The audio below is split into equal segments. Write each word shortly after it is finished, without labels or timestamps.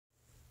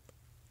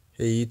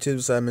Hey YouTube,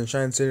 it's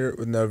TheAdminShines here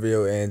with another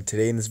video, and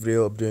today in this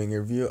video I'm doing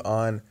a review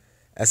on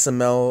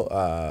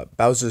SML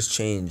Bowser's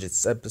Change.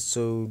 It's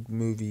episode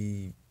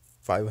movie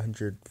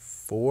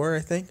 504, I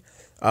think.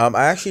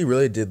 I actually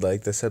really did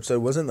like this episode.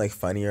 It wasn't like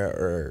funny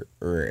or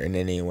in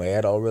any way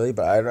at all really,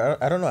 but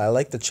I don't know. I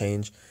like the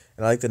change,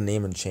 and I like the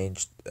name and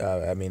change.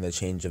 I mean the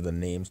change of the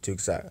names too,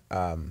 cause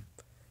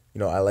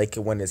I like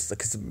it when it's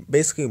because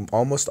basically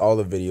almost all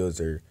the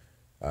videos are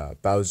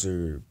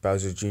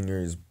Bowser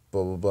Jr.'s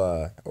blah blah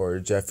blah or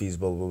Jeffy's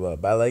blah blah blah.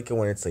 But I like it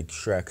when it's like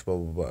Shrek's blah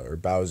blah blah or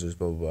Bowser's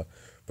blah blah blah,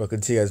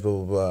 Broken Tia's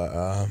blah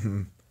blah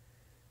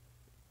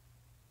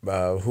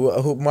blah.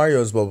 Who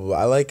Mario's blah blah blah.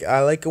 I like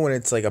it when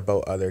it's like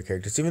about other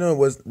characters, even though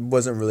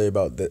wasn't really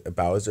about the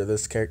Bowser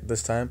this character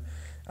this time.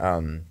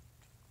 Um,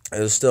 it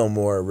was still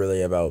more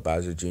really about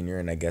Bowser Jr.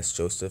 and I guess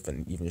Joseph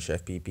and even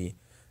Chef Pee Pee.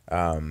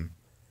 Um,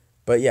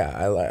 but yeah,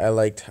 I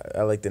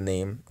liked the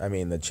name. I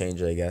mean the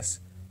change, I guess.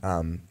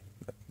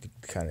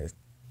 Kind of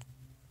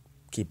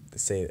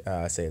say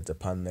it's a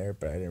pun there,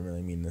 but I didn't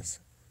really mean this.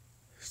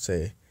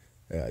 Say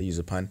use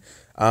a pun.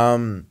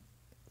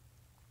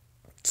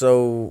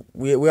 So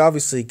we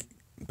obviously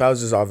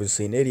Bowser's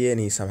obviously an idiot,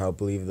 and he somehow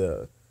believed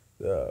the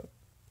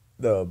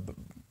the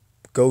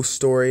ghost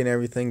story and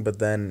everything. But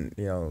then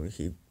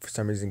he for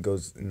some reason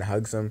goes and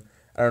hugs him.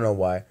 I don't know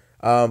why.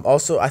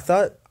 Also,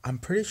 I'm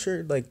pretty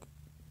sure like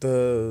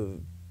the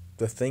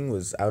the thing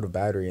was out of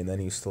battery, and then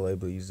he was still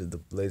able to use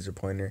the laser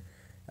pointer.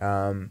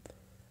 Um,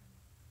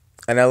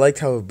 and I liked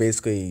how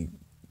basically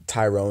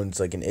Tyrone's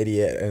like an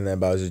idiot, and then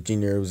Bowser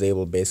Jr. was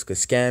able to basically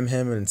scam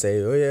him and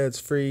say, "Oh yeah, it's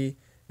free,"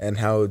 and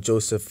how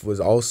Joseph was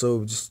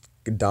also just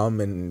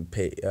dumb and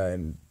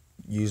and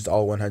used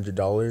all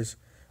 $100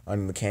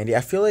 on the candy.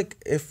 I feel like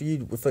if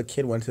a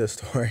kid went to the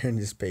store and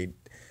just paid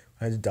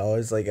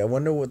 $100, like I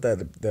wonder what that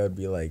would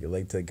be like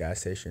to the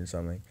gas station or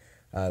something.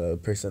 The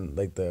person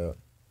like the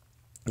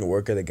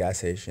worker at the gas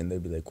station,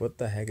 they'd be like, "What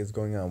the heck is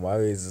going on? Why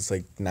is this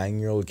like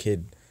 9-year-old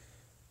kid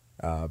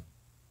uh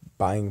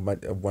buying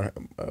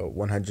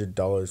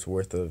 $100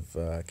 worth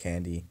of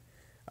candy?"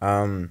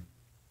 Um,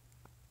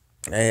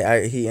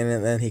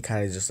 and then he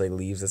kind of just like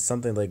leaves. It's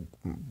something like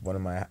one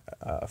of my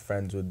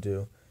friends would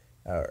do,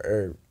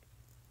 or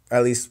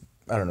at least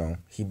I don't know.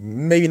 He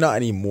maybe not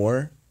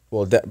anymore.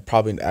 Well,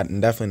 probably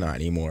definitely not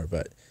anymore.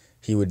 But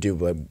he would do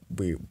like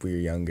we were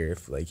younger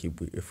if we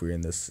were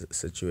in this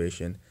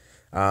situation.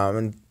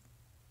 And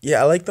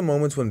yeah, I like the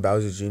moments when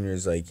Bowser Jr.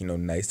 is like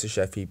nice to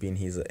Chef Pee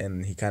Pee,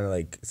 and he kind of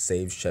like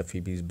saves Chef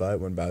Pee Pee's butt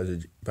when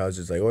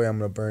Bowser's like, "Oh yeah, I'm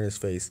gonna burn his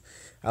face."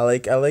 I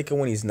like it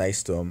when he's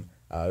nice to him,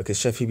 because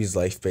Chef Pee Pee's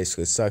life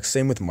basically sucks.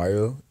 Same with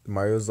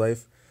Mario's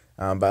life.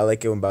 But I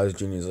like it when Bowser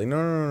Jr. is like, "No,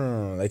 no,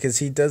 no, no," like, cause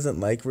he doesn't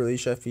like really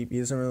Chef Pee Pee.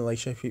 He doesn't really like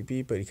Chef Pee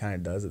Pee, but he kind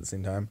of does at the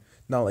same time.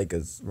 Not like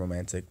as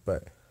romantic,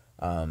 but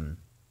um,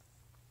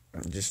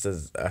 just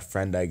as a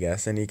friend, I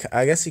guess. And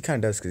I guess he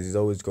kind of does, cause he's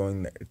always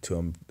going to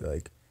him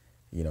like,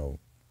 you know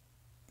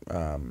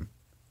um,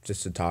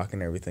 just to talk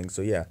and everything.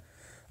 So yeah,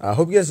 I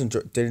hope you guys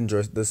did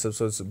enjoy this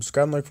episode.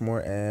 Subscribe and like for more,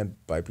 and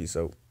bye. Peace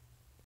out.